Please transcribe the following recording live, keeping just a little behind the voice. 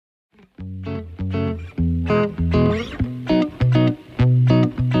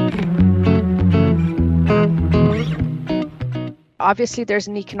obviously there's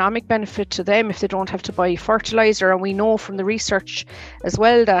an economic benefit to them if they don't have to buy fertiliser, and we know from the research as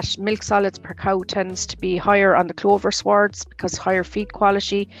well that milk solids per cow tends to be higher on the clover swards because higher feed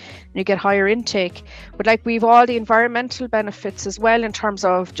quality and you get higher intake. But like we've all the environmental benefits as well in terms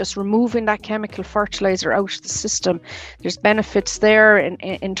of just removing that chemical fertiliser out of the system. There's benefits there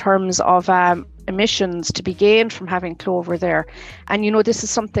in terms of emissions to be gained from having clover there. And this is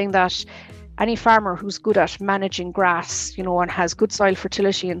something that any farmer who's good at managing grass, and has good soil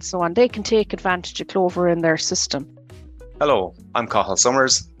fertility and so on, they can take advantage of clover in their system. Hello, I'm Cathal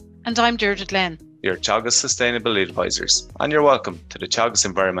Summers. And I'm Deirdre Glenn. Your Teagasc Sustainability Advisors. And you're welcome to the Teagasc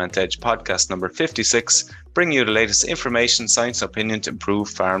Environment Edge podcast number 56, bringing you the latest information, science and opinion to improve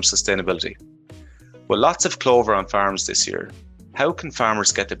farm sustainability. With lots of clover on farms this year, how can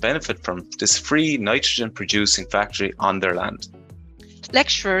farmers get the benefit from this free nitrogen producing factory on their land?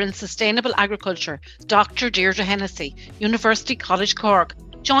 Lecturer in Sustainable Agriculture, Dr. Deirdre Hennessy, University College Cork,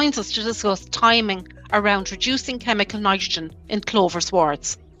 joins us to discuss timing around reducing chemical nitrogen in clover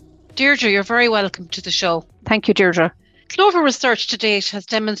swards. Deirdre, you're very welcome to the show. Thank you, Deirdre. Clover research to date has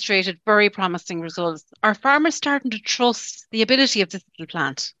demonstrated very promising results. Are farmers starting to trust the ability of this little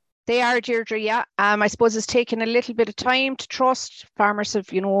plant? They are, Deirdre, yeah. I suppose it's taken a little bit of time to trust. Farmers have,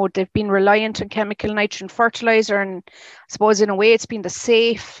 they've been reliant on chemical nitrogen fertiliser, and I suppose in a way it's been the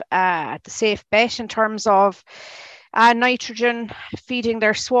safe bet in terms of nitrogen feeding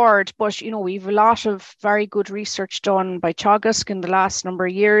their sward. But, we've a lot of very good research done by Teagasc in the last number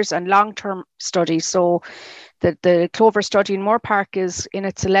of years and long-term studies. So the clover study in Moorpark is in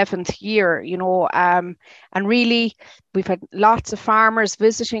its 11th year, and really we've had lots of farmers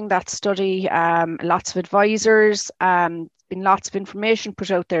visiting that study, lots of advisors, been lots of information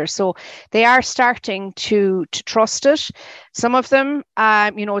put out there. So they are starting to trust it. Some of them,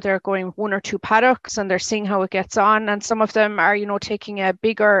 they're going one or two paddocks and they're seeing how it gets on. And some of them are, taking a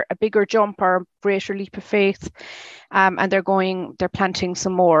bigger jump or a greater leap of faith, and they're planting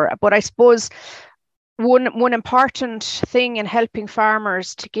some more. But I suppose one important thing in helping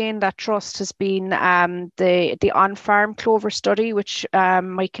farmers to gain that trust has been the on-farm clover study, which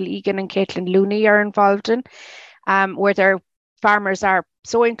Michael Egan and Caitlin Looney are involved in, where their farmers are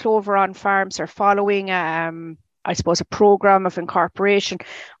sowing clover on farms, are following I suppose a program of incorporation.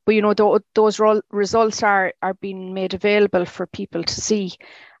 But those results are being made available for people to see.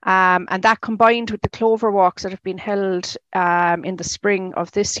 And that combined with the clover walks that have been held in the spring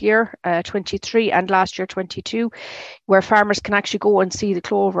of this year, 23, and last year, 22, where farmers can actually go and see the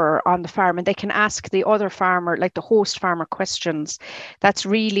clover on the farm, and they can ask the other farmer, like the host farmer, questions. That's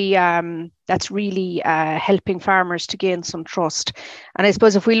really helping farmers to gain some trust. And I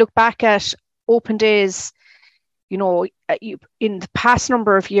suppose if we look back at open days, in the past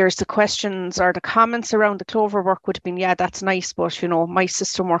number of years, the questions or the comments around the clover work would have been, yeah, that's nice, but, my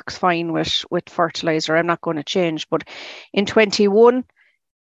system works fine with fertiliser. I'm not going to change. But in 21,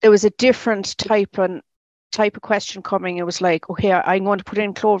 there was a different type of question coming. It was like, okay, I'm going to put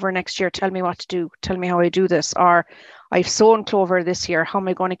in clover next year. Tell me what to do. Tell me how I do this. Or I've sown clover this year. How am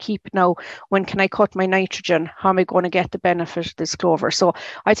I going to keep it now? When can I cut my nitrogen? How am I going to get the benefit of this clover? So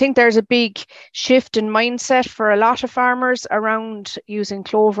I think there's a big shift in mindset for a lot of farmers around using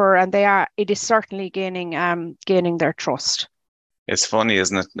clover, and it is certainly gaining their trust. It's funny,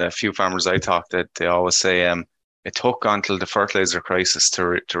 isn't it? A few farmers I talk to, they always say it took until the fertiliser crisis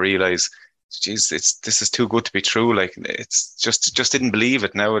to realise, geez, this is too good to be true. Like, it's just didn't believe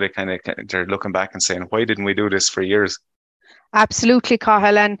it. Now they're looking back and saying, why didn't we do this for years? Absolutely,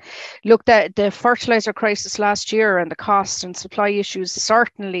 Cathal. And look, the fertiliser crisis last year and the cost and supply issues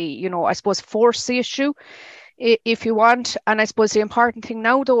certainly, I suppose, force the issue if you want. And I suppose the important thing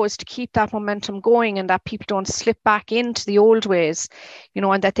now, though, is to keep that momentum going and that people don't slip back into the old ways,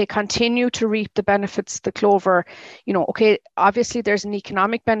 and that they continue to reap the benefits of the clover. Okay, obviously there's an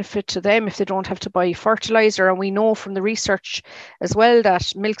economic benefit to them if they don't have to buy fertiliser. And we know from the research as well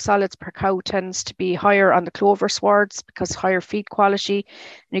that milk solids per cow tends to be higher on the clover swards because higher feed quality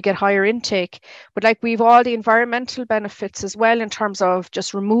and you get higher intake. But like we've all the environmental benefits as well in terms of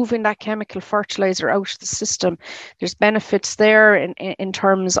just removing that chemical fertiliser out of the system. There's benefits there in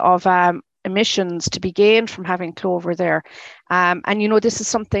terms of emissions to be gained from having clover there. And this is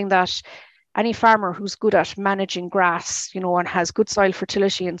something that any farmer who's good at managing grass, and has good soil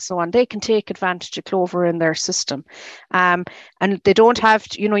fertility and so on, they can take advantage of clover in their system. And they don't have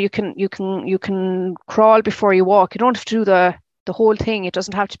to, you can crawl before you walk. You don't have to do the whole thing. It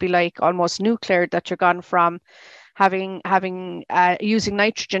doesn't have to be like almost nuclear that you're gone from using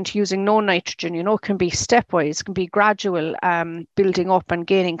nitrogen to using no nitrogen, can be stepwise, can be gradual, building up and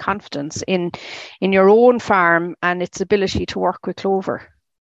gaining confidence in your own farm and its ability to work with clover.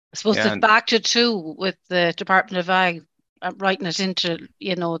 I suppose they've backed it too with the Department of Ag writing it into,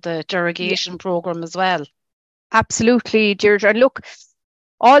 the derogation program as well. Absolutely, Deirdre. And look,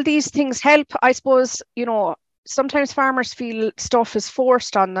 all these things help. I suppose, sometimes farmers feel stuff is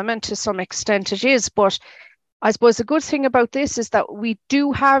forced on them, and to some extent it is. But I suppose the good thing about this is that we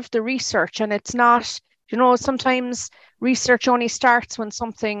do have the research, and it's not, sometimes research only starts when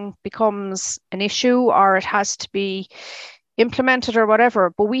something becomes an issue or it has to be implemented or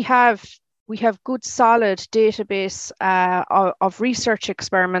whatever. But we have good solid database of research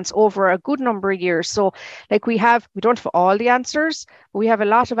experiments over a good number of years. So like we don't have all the answers, but we have a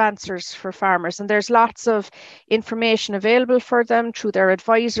lot of answers for farmers, and there's lots of information available for them through their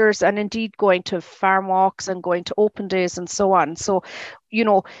advisors, and indeed going to farm walks and going to open days and so on. So,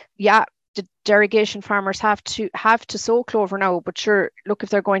 the derogation farmers have to sow clover now, but sure, look, if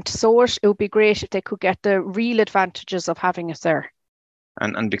they're going to sow it, it would be great if they could get the real advantages of having it there.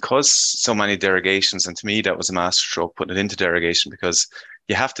 And because so many derogations, and to me that was a masterstroke putting it into derogation, because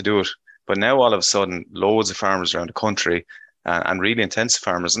you have to do it. But now all of a sudden, loads of farmers around the country and really intensive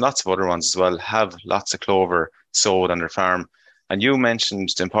farmers and lots of other ones as well have lots of clover sowed on their farm. And you mentioned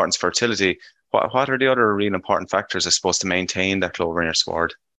the importance of fertility. What are the other really important factors, I suppose, to maintain that clover in your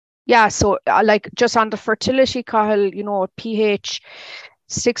sward? Yeah, so like just on the fertility, Cathal, pH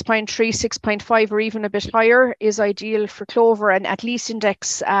 6.3, 6.5, or even a bit higher is ideal for clover, and at least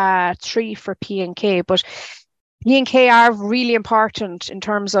index 3 for P and K. But P and K are really important in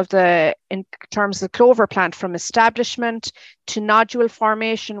terms of the clover plant, from establishment to nodule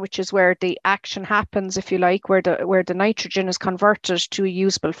formation, which is where the action happens, if you like, where the nitrogen is converted to a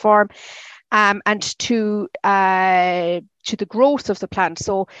usable form. And to the growth of the plant.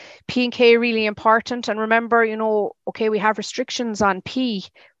 So P and K are really important. And remember, okay, we have restrictions on P,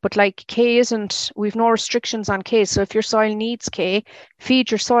 but like K isn't, we've no restrictions on K. So if your soil needs K, feed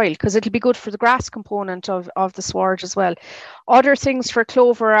your soil, because it'll be good for the grass component of the sward as well. Other things for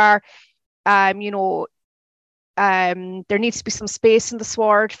clover are, there needs to be some space in the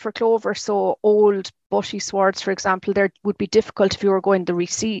sward for clover. So old butty swards, for example, there would be difficult if you were going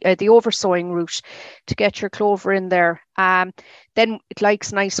the oversowing route to get your clover in there. Then it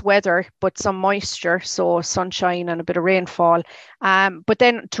likes nice weather, but some moisture, so sunshine and a bit of rainfall. But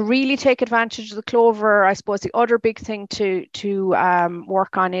then to really take advantage of the clover, I suppose the other big thing to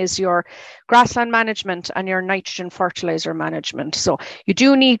work on is your grassland management and your nitrogen fertiliser management. So you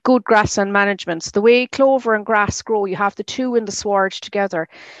do need good grassland management. So the way clover and grass grow, you have the two in the sward together.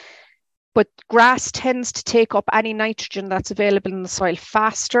 But grass tends to take up any nitrogen that's available in the soil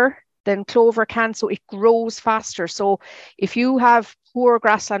faster than clover can, so it grows faster. So if you have poor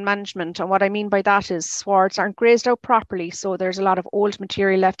grassland management, and what I mean by that is swards aren't grazed out properly, so there's a lot of old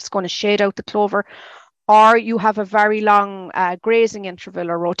material left, it's going to shade out the clover, or you have a very long grazing interval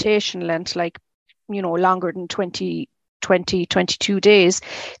or rotation length, like, longer than 22 days,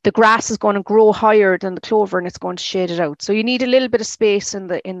 the grass is going to grow higher than the clover and it's going to shade it out. So you need a little bit of space in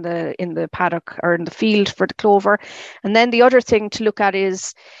the paddock or in the field for the clover. And then the other thing to look at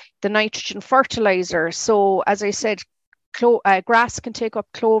is the nitrogen fertilizer. So as I said, grass can take up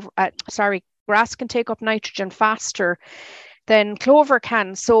nitrogen faster than clover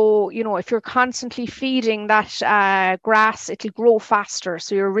can. So, if you're constantly feeding that grass, it'll grow faster.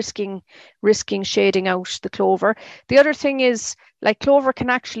 So you're risking shading out the clover. The other thing is, like, clover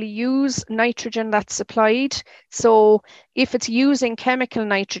can actually use nitrogen that's supplied. So if it's using chemical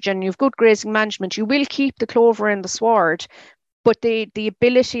nitrogen, you've good grazing management, you will keep the clover in the sward, but the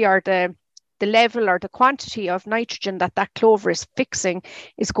ability or the level or the quantity of nitrogen that clover is fixing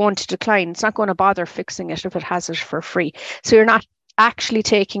is going to decline. It's not going to bother fixing it if it has it for free. So you're not actually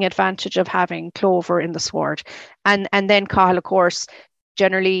taking advantage of having clover in the sward. And then, Cathal, of course,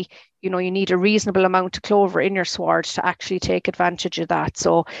 generally, you need a reasonable amount of clover in your sward to actually take advantage of that.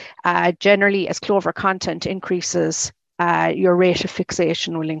 So generally, as clover content increases, your rate of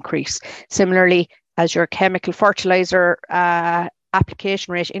fixation will increase. Similarly, as your chemical fertilizer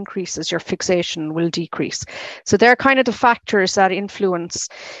application rate increases, your fixation will decrease. So they're kind of the factors that influence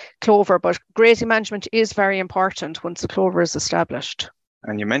clover, but grazing management is very important once the clover is established.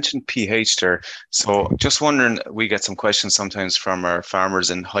 And you mentioned pH there. So just wondering, we get some questions sometimes from our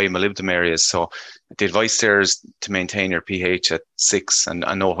farmers in high molybdenum areas. So the advice there is to maintain your pH at 6 and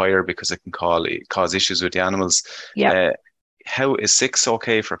no higher, because it can cause issues with the animals. Yeah. How is 6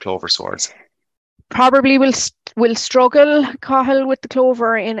 okay for clover swards? probably will struggle, Cahill, with the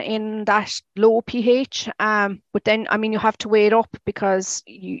clover in that low pH. But then, I mean, you have to weigh it up because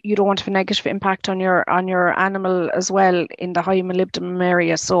you don't want to have a negative impact on your animal as well in the high molybdenum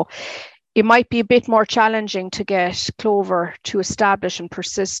area. So it might be a bit more challenging to get clover to establish and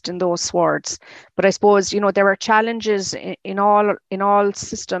persist in those swards. But I suppose, there are challenges in all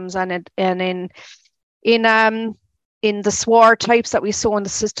systems, and in the sward types that we saw in the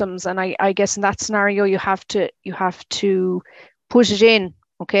systems. And I guess in that scenario, you have to put it in.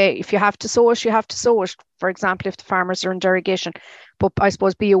 Okay, if you have to sow it, you have to sow it. For example, if the farmers are in derogation, but I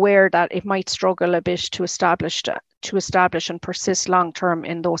suppose be aware that it might struggle a bit to establish and persist long term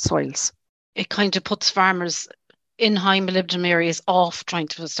in those soils. It kind of puts farmers in high molybdenum areas off trying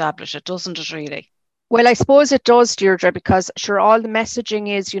to establish it, doesn't it, really? Well, I suppose it does, Deirdre, because sure, all the messaging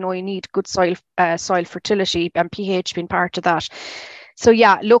is, you need good soil fertility, and pH being part of that. So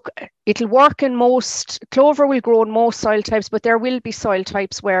yeah, look, it'll work in clover will grow in most soil types, but there will be soil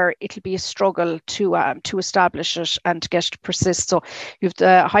types where it'll be a struggle to establish it and to get it to persist. So you have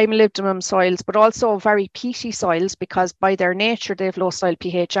the high molybdenum soils, but also very peaty soils, because by their nature, they have low soil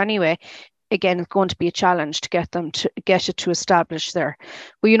pH anyway. Again, it's going to be a challenge to get it to establish there.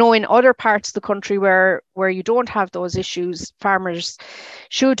 But in other parts of the country where you don't have those issues, farmers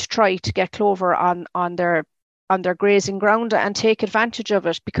should try to get clover on their grazing ground and take advantage of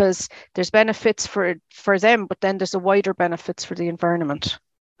it, because there's benefits for them, but then there's a wider benefits for the environment.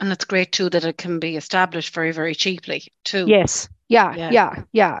 And it's great too that it can be established very, very cheaply too. Yes.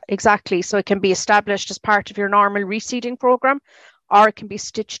 Yeah, exactly. So it can be established as part of your normal reseeding program, or it can be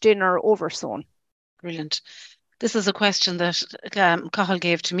stitched in or oversown. Brilliant. This is a question that Cahill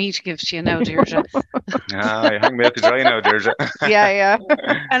gave to me to give to you now, Deirdre. You hung me out to dry now, Deirdre. Yeah.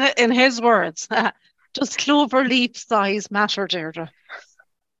 And in his words, does clover leaf size matter, Deirdre?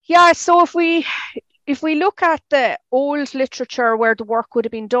 Yeah, so if we look at the old literature where the work would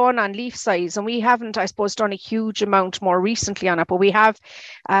have been done on leaf size, and we haven't, I suppose, done a huge amount more recently on it, but we have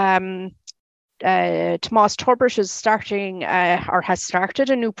Tomas Turbert is has started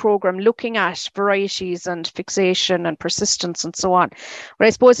a new program looking at varieties and fixation and persistence and so on. But I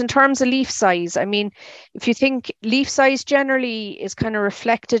suppose in terms of leaf size, I mean, if you think leaf size generally is kind of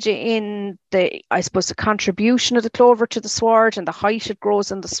reflected in the contribution of the clover to the sward and the height it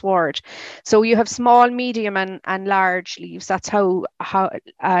grows in the sward. So you have small, medium and large leaves. That's how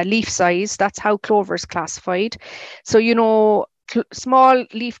leaf size, that's how clover is classified. So, small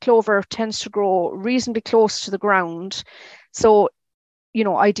leaf clover tends to grow reasonably close to the ground. So,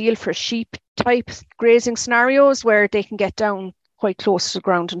 ideal for sheep type grazing scenarios where they can get down quite close to the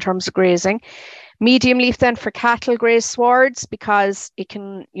ground in terms of grazing. Medium leaf then for cattle graze swards, because it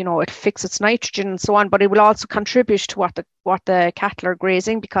can, it fixes its nitrogen and so on, but it will also contribute to what the cattle are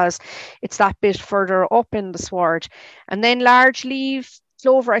grazing, because it's that bit further up in the sward. And then large leaf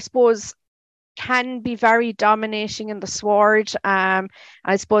clover, I suppose, can be very dominating in the sward. I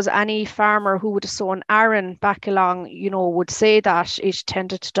suppose any farmer who would have sown Arran back along, would say that it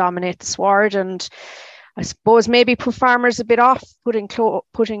tended to dominate the sward, and I suppose maybe put farmers a bit off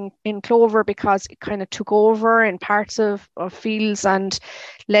putting in clover, because it kind of took over in parts of fields and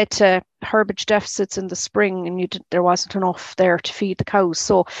led to herbage deficits in the spring, and there wasn't enough there to feed the cows.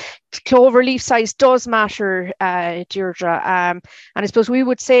 So clover leaf size does matter, Deirdre. And I suppose we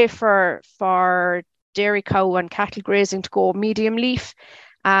would say for dairy cow and cattle grazing to go medium leaf,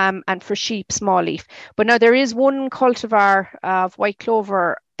 and for sheep small leaf. But now there is one cultivar of white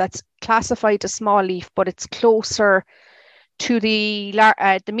clover that's classified as small leaf, but it's closer to the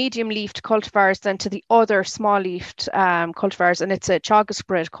medium leafed cultivars than to the other small leafed cultivars, and it's a chaga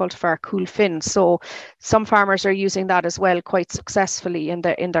spread cultivar, Cool Fin. So some farmers are using that as well quite successfully in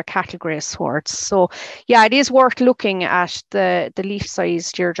their cattle graze swards. So yeah, it is worth looking at the leaf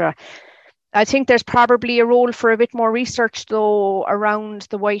size, Deirdre. I think there's probably a role for a bit more research though around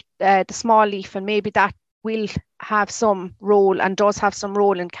the small leaf, and maybe that will have some role and does have some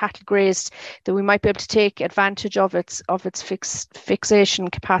role in cattle grazed, that we might be able to take advantage of its fixation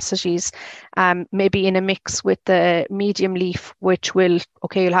capacities, maybe in a mix with the medium leaf, which you'll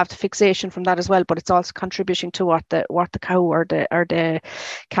have the fixation from that as well, but it's also contributing to what the cow or the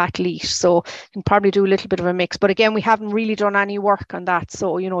cattle eat. So you can probably do a little bit of a mix, but again, we haven't really done any work on that.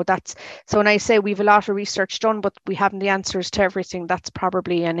 So so when I say we've a lot of research done, but we haven't the answers to everything, that's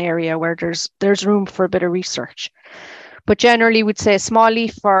probably an area where there's room for a bit of research. But generally we'd say small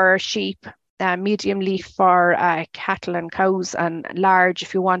leaf for sheep, medium leaf for cattle and cows, and large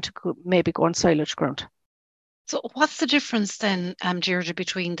if you want to maybe go on silage ground. So what's the difference then, Deirdre,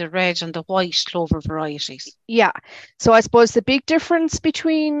 between the red and the white clover varieties? Yeah, so I suppose the big difference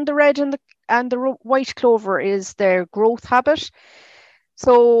between the red and and the white clover is their growth habit.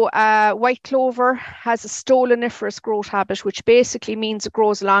 So white clover has a stoloniferous growth habit, which basically means it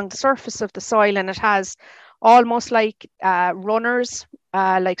grows along the surface of the soil, and it has almost like runners,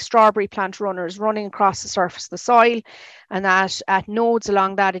 like strawberry plant runners running across the surface of the soil, and that at nodes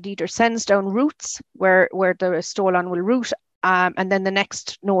along that it either sends down roots where the stolon will root, and then the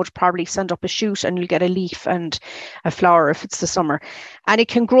next node probably send up a shoot, and you'll get a leaf and a flower if it's the summer. And it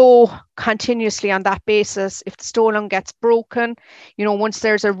can grow continuously on that basis. If the stolon gets broken, once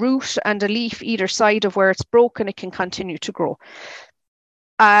there's a root and a leaf either side of where it's broken, it can continue to grow.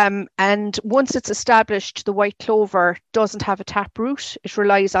 And once it's established, the white clover doesn't have a tap root. It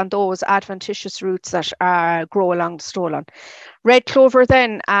relies on those adventitious roots that grow along the stolon. Red clover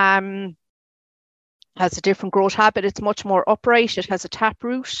then has a different growth habit. It's much more upright. It has a tap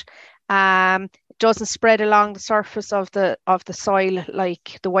root. It doesn't spread along the surface of the soil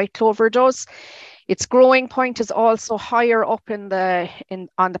like the white clover does. Its growing point is also higher up on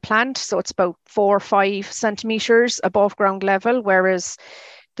the plant, so it's about 4 or 5 centimeters above ground level, whereas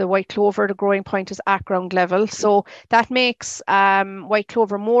the white clover, the growing point is at ground level. So that makes white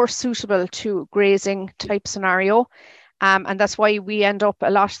clover more suitable to grazing type scenario. And that's why we end up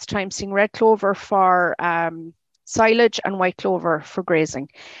a lot of the time seeing red clover for silage and white clover for grazing.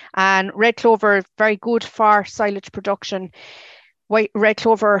 And red clover, very good for silage production. Red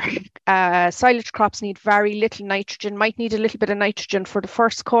clover silage crops need very little nitrogen, might need a little bit of nitrogen for the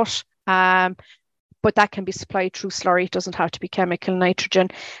first cut, but that can be supplied through slurry. It doesn't have to be chemical nitrogen.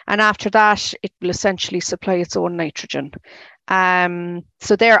 And after that, it will essentially supply its own nitrogen.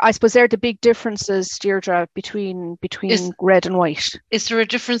 So I suppose they're the big differences, Deirdre, between red and white. Is there a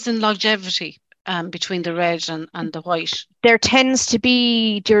difference in longevity between the red and the white? There tends to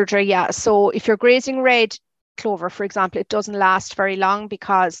be, Deirdre, yeah. So if you're grazing red clover, for example, it doesn't last very long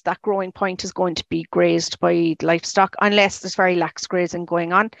because that growing point is going to be grazed by livestock unless there's very lax grazing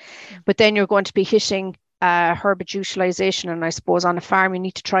going on. But then you're going to be hitting herbage utilization, and I suppose on a farm you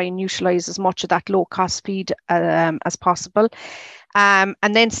need to try and utilize as much of that low cost feed as possible. And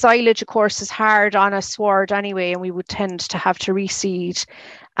then silage, of course, is hard on a sward anyway, and we would tend to have to reseed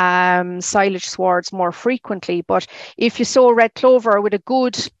silage swards more frequently. But if you sow red clover with a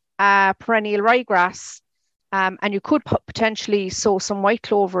good perennial ryegrass, and you could potentially sow some white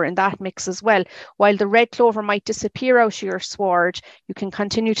clover in that mix as well. While the red clover might disappear out of your sward, you can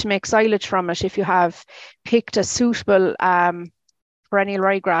continue to make silage from it if you have picked a suitable perennial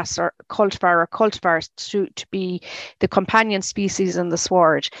ryegrass or cultivar to be the companion species in the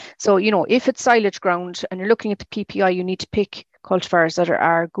sward. So, if it's silage ground and you're looking at the PPI, you need to pick cultivars that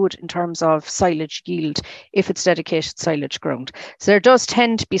are good in terms of silage yield if it's dedicated silage ground. So there does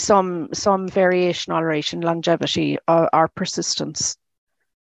tend to be some variation, all right, in longevity or persistence.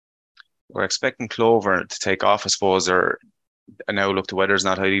 We're expecting clover to take off, I suppose, and now look, the weather's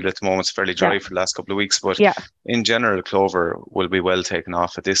not ideal at the moment. It's fairly dry for the last couple of weeks, but in general, clover will be well taken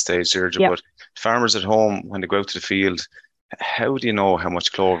off at this stage, Deirdre. But farmers at home, when they go out to the field, how do you know how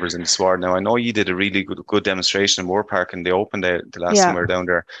much clover is in the sward? Now, I know you did a really good demonstration in Moore Park in the open the last time we were down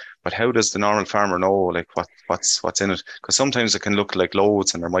there, but how does the normal farmer know like what's in it? Because sometimes it can look like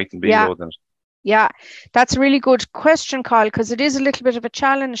loads and there mightn't be loads in it. Yeah, that's a really good question, Carl, because it is a little bit of a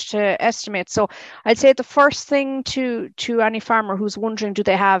challenge to estimate. So I'd say the first thing to any farmer who's wondering, do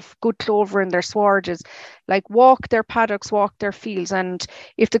they have good clover in their sward, is like walk their paddocks, walk their fields. And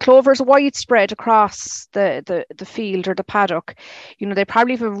if the clover is widespread across the field or the paddock, they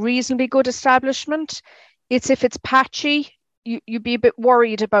probably have a reasonably good establishment. It's if it's patchy, you'd be a bit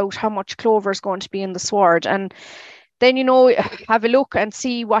worried about how much clover is going to be in the sward. And then, have a look and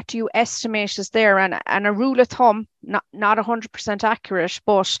see what you estimate is there. And a rule of thumb, not 100% accurate,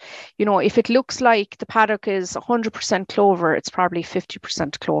 but, if it looks like the paddock is 100% clover, it's probably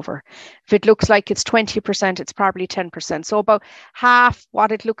 50% clover. If it looks like it's 20%, it's probably 10%. So about half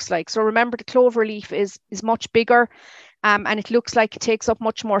what it looks like. So remember, the clover leaf is much bigger. And it looks like it takes up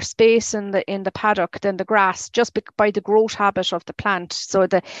much more space in the paddock than the grass, just by the growth habit of the plant. So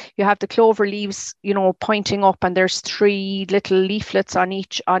you have the clover leaves, pointing up, and there's 3 little leaflets on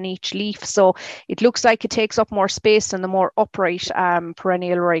each leaf. So it looks like it takes up more space than the more upright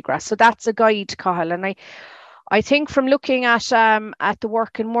perennial ryegrass. So that's a guide, Cathal. And I think from looking at the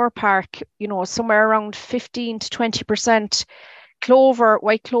work in Moore Park, somewhere around 15 to 20%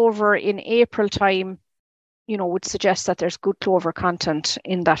 white clover in April time, would suggest that there's good clover content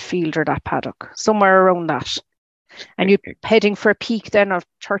in that field or that paddock, somewhere around that. And you're heading for a peak then of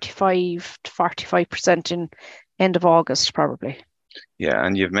 35 to 45% in end of August, probably. Yeah,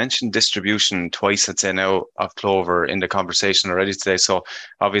 and you've mentioned distribution twice, I'd say now, of clover in the conversation already today. So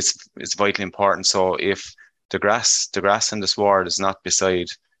obviously it's vitally important. So if the grass in the sward is not beside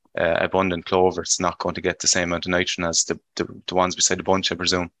abundant clover, it's not going to get the same amount of nitrogen as the ones beside the bunch, I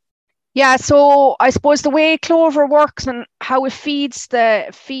presume. Yeah, so I suppose the way clover works and how it feeds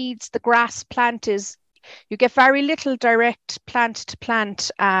the grass plant is you get very little direct plant to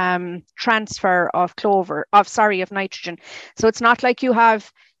plant transfer of of nitrogen. So it's not like you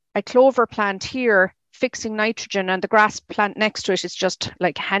have a clover plant here fixing nitrogen and the grass plant next to it is just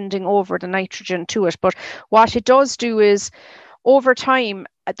like handing over the nitrogen to it. But what it does do is over time,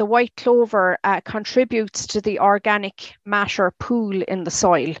 the white clover contributes to the organic matter pool in the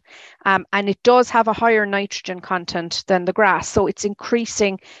soil, and it does have a higher nitrogen content than the grass. So it's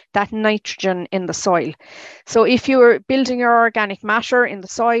increasing that nitrogen in the soil. So if you're building your organic matter in the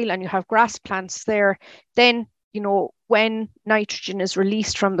soil and you have grass plants there, then when nitrogen is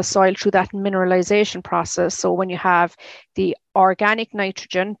released from the soil through that mineralization process, so when you have the organic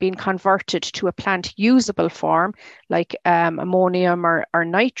nitrogen being converted to a plant usable form, like ammonium or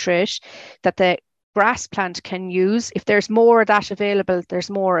nitrate, that the grass plant can use, if there's more of that available, there's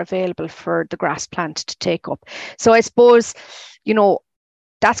more available for the grass plant to take up. So I suppose,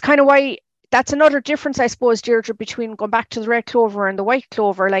 that's kind of why, that's another difference, I suppose, Deirdre, between going back to the red clover and the white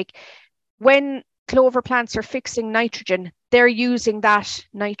clover. Like when clover plants are fixing nitrogen, they're using that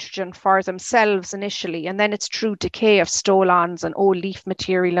nitrogen for themselves initially, and then it's through decay of stolons and old leaf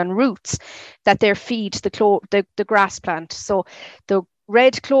material and roots that they feed the grass plant. So the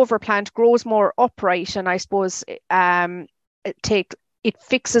red clover plant grows more upright, and I suppose it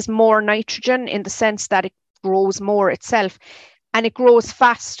fixes more nitrogen in the sense that it grows more itself. And it grows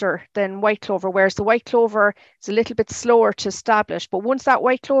faster than white clover, whereas the white clover is a little bit slower to establish. But once that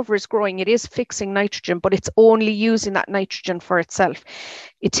white clover is growing, it is fixing nitrogen, but it's only using that nitrogen for itself.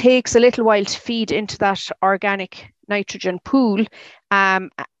 It takes a little while to feed into that organic nitrogen pool and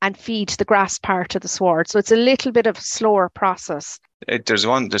feed the grass part of the sward. So it's a little bit of a slower process.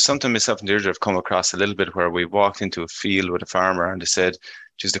 There's something myself and Deirdre have come across a little bit where we walked into a field with a farmer and they said,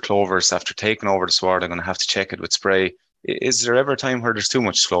 geez, the clovers, after taking over the sward, I'm going to have to check it with spray. Is there ever a time where there's too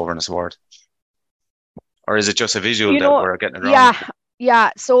much clover in a sward? Or is it just a visual that we're getting it wrong? Yeah.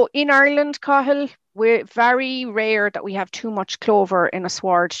 So in Ireland, Cahill, we're very rare that we have too much clover in a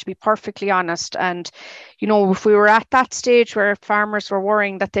sward, to be perfectly honest. And, if we were at that stage where farmers were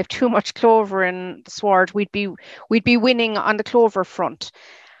worrying that they have too much clover in the sward, we'd be winning on the clover front.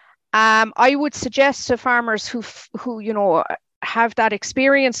 I would suggest to farmers who have that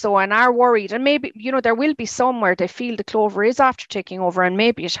experience though and are worried, and maybe there will be some where they feel the clover is after taking over, and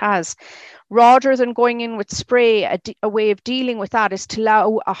maybe it has, rather than going in with spray, a way of dealing with that is to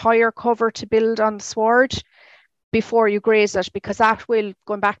allow a higher cover to build on the sward before you graze it, because that will,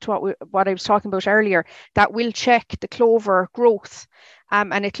 going back to what I was talking about earlier, that will check the clover growth,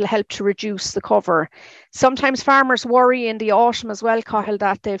 and it'll help to reduce the cover. Sometimes farmers worry in the autumn as well, Cahill,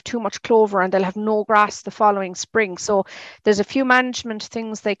 that they have too much clover and they'll have no grass the following spring. So there's a few management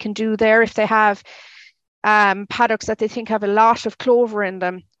things they can do there. If they have paddocks that they think have a lot of clover in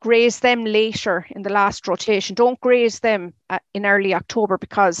them, graze them later in the last rotation. Don't graze them in early October,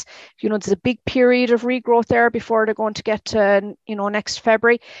 because there's a big period of regrowth there before they're going to get to next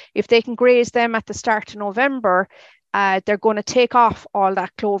February. If they can graze them at the start of November, they're going to take off all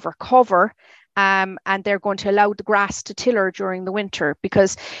that clover cover, and they're going to allow the grass to tiller during the winter,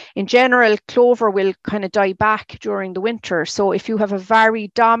 because in general clover will kind of die back during the winter. So if you have a very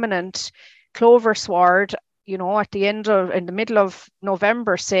dominant clover sward, in the middle of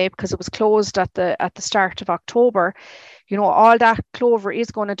November, say, because it was closed at the start of October, all that clover is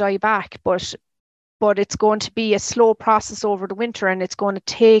going to die back, but it's going to be a slow process over the winter, and it's going to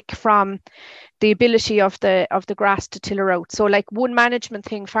take from the ability of the grass to tiller out. So like one management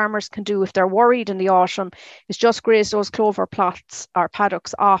thing farmers can do if they're worried in the autumn is just graze those clover plots or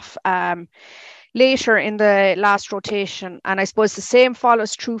paddocks off later in the last rotation. And I suppose the same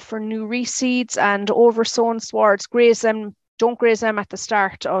follows true for new reseeds and oversown swards. Don't graze them at the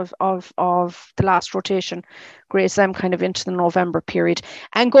start of the last rotation. Graze them kind of into the November period,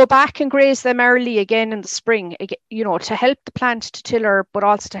 and go back and graze them early again in the spring, to help the plant to tiller, but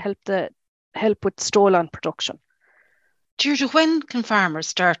also to help with stolon production. Deirdre, when can farmers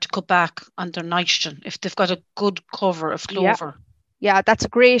start to cut back on their nitrogen if they've got a good cover of clover? Yeah, that's a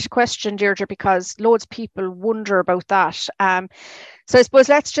great question, Deirdre, because loads of people wonder about that. So I suppose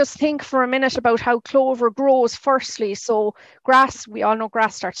let's just think for a minute about how clover grows firstly. So grass, we all know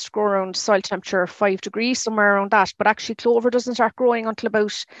grass starts to grow around soil temperature of 5 degrees, somewhere around that. But actually clover doesn't start growing until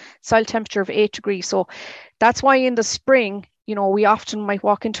about soil temperature of 8 degrees. So that's why in the spring, we often might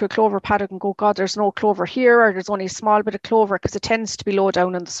walk into a clover paddock and go, God, there's no clover here, or there's only a small bit of clover, because it tends to be low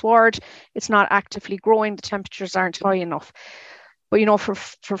down in the sward. It's not actively growing. The temperatures aren't high enough. But,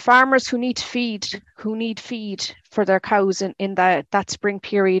 for farmers who need feed for their cows in that spring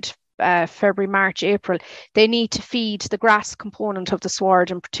period, February, March, April, they need to feed the grass component of the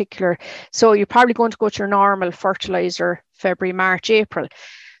sward in particular. So you're probably going to go to your normal fertiliser February, March, April.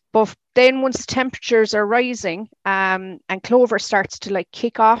 But then once the temperatures are rising and clover starts to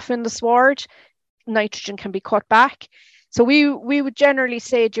kick off in the sward, nitrogen can be cut back. So we would generally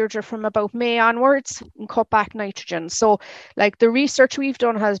say, Deirdre, from about May onwards, and cut back nitrogen. So the research we've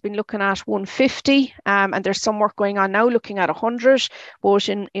done has been looking at 150, and there's some work going on now looking at 100, both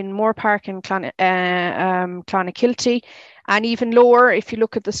in Moorpark and Clonakilty, and even lower if you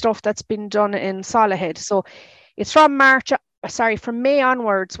look at the stuff that's been done in Salahead. So it's from May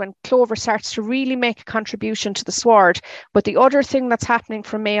onwards when clover starts to really make a contribution to the sward. But the other thing that's happening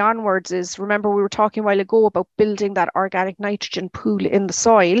from May onwards is, remember we were talking a while ago about building that organic nitrogen pool in the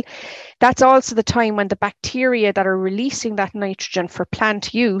soil. That's also the time when the bacteria that are releasing that nitrogen for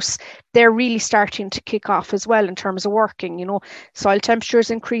plant use, they're really starting to kick off as well in terms of working. Soil temperature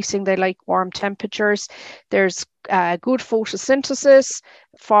is increasing. They like warm temperatures. There's good photosynthesis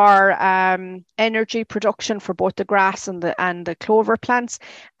for energy production for both the grass and the clover plants,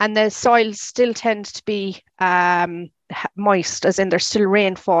 and the soils still tend to be moist, as in there's still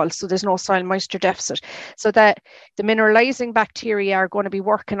rainfall, so there's no soil moisture deficit, so that the mineralizing bacteria are going to be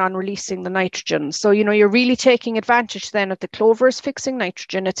working on releasing the nitrogen. So you're really taking advantage then of the clover's fixing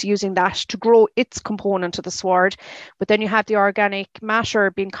nitrogen. It's using that to grow its component of the sward, but then you have the organic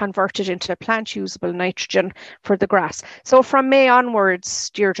matter being converted into plant usable nitrogen for the grass. So from May onwards,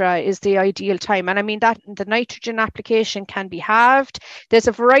 Deirdre, is the ideal time. And I mean that the nitrogen application can be halved. There's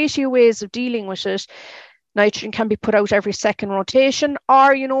a variety of ways of dealing with it. Nitrogen can be put out every second rotation,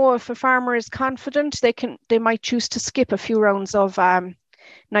 or if a farmer is confident, they might choose to skip a few rounds of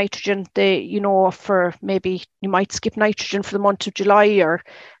nitrogen. For maybe you might skip nitrogen for the month of July, or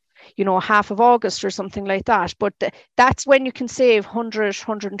half of August or something like that. But that's when you can save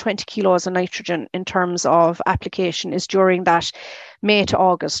 120 kilos of nitrogen in terms of application, is during that May to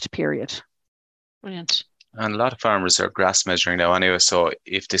August period. Brilliant. And a lot of farmers are grass measuring now anyway, so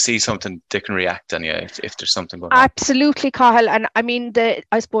if they see something, they can react on you if there's something going on. Absolutely, Cathal. And I mean,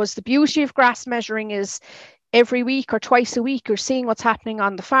 I suppose the beauty of grass measuring is every week or twice a week you're seeing what's happening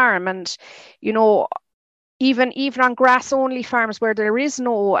on the farm. And, even on grass-only farms where there is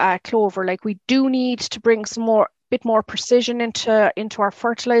no clover, we do need to bring some bit more precision into our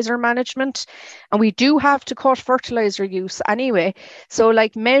fertiliser management, and we do have to cut fertiliser use anyway. So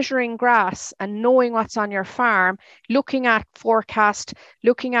measuring grass and knowing what's on your farm, looking at forecast,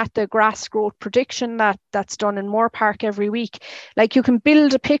 looking at the grass growth prediction that's done in Moorpark every week, you can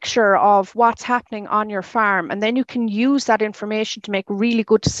build a picture of what's happening on your farm, and then you can use that information to make really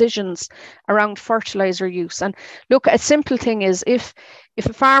good decisions around fertiliser use. And look, a simple thing is if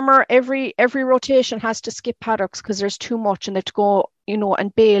a farmer every rotation has to skip paddocks because there's too much, and they have to go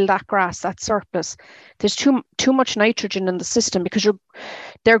and bale that grass, that surplus, there's too much nitrogen in the system because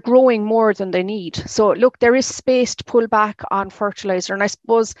they're growing more than they need. So look, there is space to pull back on fertilizer, and I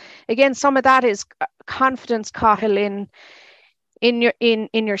suppose again some of that is confidence, Cathal, in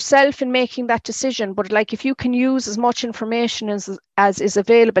yourself in making that decision. But if you can use as much information as is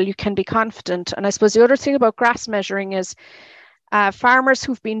available, you can be confident. And I suppose the other thing about grass measuring is farmers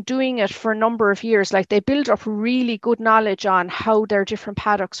who've been doing it for a number of years, they build up really good knowledge on how their different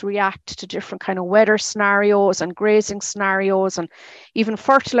paddocks react to different kind of weather scenarios and grazing scenarios and even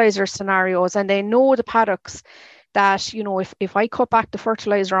fertilizer scenarios. And they know the paddocks that, if I cut back the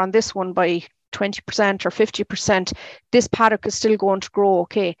fertilizer on this one by 20% or 50%, this paddock is still going to grow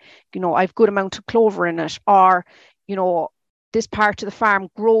okay. I've good amount of clover in it, or, this part of the farm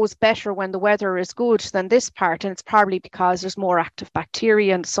grows better when the weather is good than this part, and it's probably because there's more active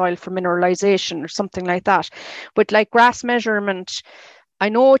bacteria in the soil for mineralization or something like that. But grass measurement, I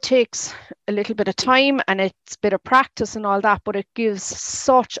know it takes a little bit of time and it's a bit of practice and all that, but it gives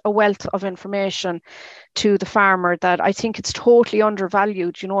such a wealth of information to the farmer that I think it's totally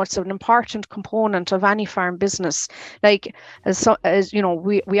undervalued. It's an important component of any farm business. As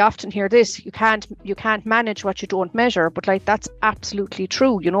we often hear this, you can't manage what you don't measure, but that's absolutely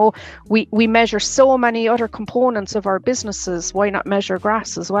true. We measure so many other components of our businesses. Why not measure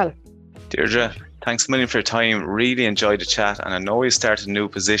grass as well? Deirdre, thanks a million for your time. Really enjoyed the chat, and I know you started a new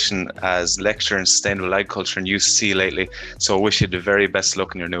position as lecturer in sustainable agriculture in UCC lately, so I wish you the very best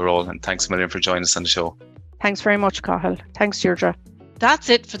luck in your new role, and thanks a million for joining us on the show. Thanks very much, Cathal. Thanks, Deirdre. That's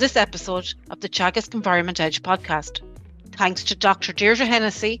it for this episode of the Teagasc Environment Edge podcast. thanks to Dr. Deirdre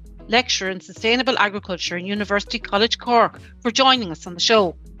Hennessy, Lecturer in Sustainable Agriculture in University College Cork, for joining us on the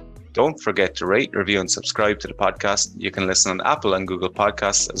show. Don't forget to rate, review and subscribe to the podcast. You can listen on Apple and Google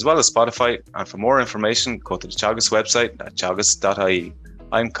Podcasts as well as Spotify. And for more information, go to the Teagasc website at teagasc.ie.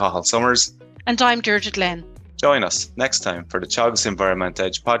 I'm Cathal Summers. And I'm Deirdre Glenn. Join us next time for the Teagasc Environment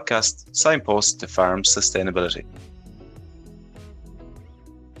Edge podcast, signpost to farm sustainability.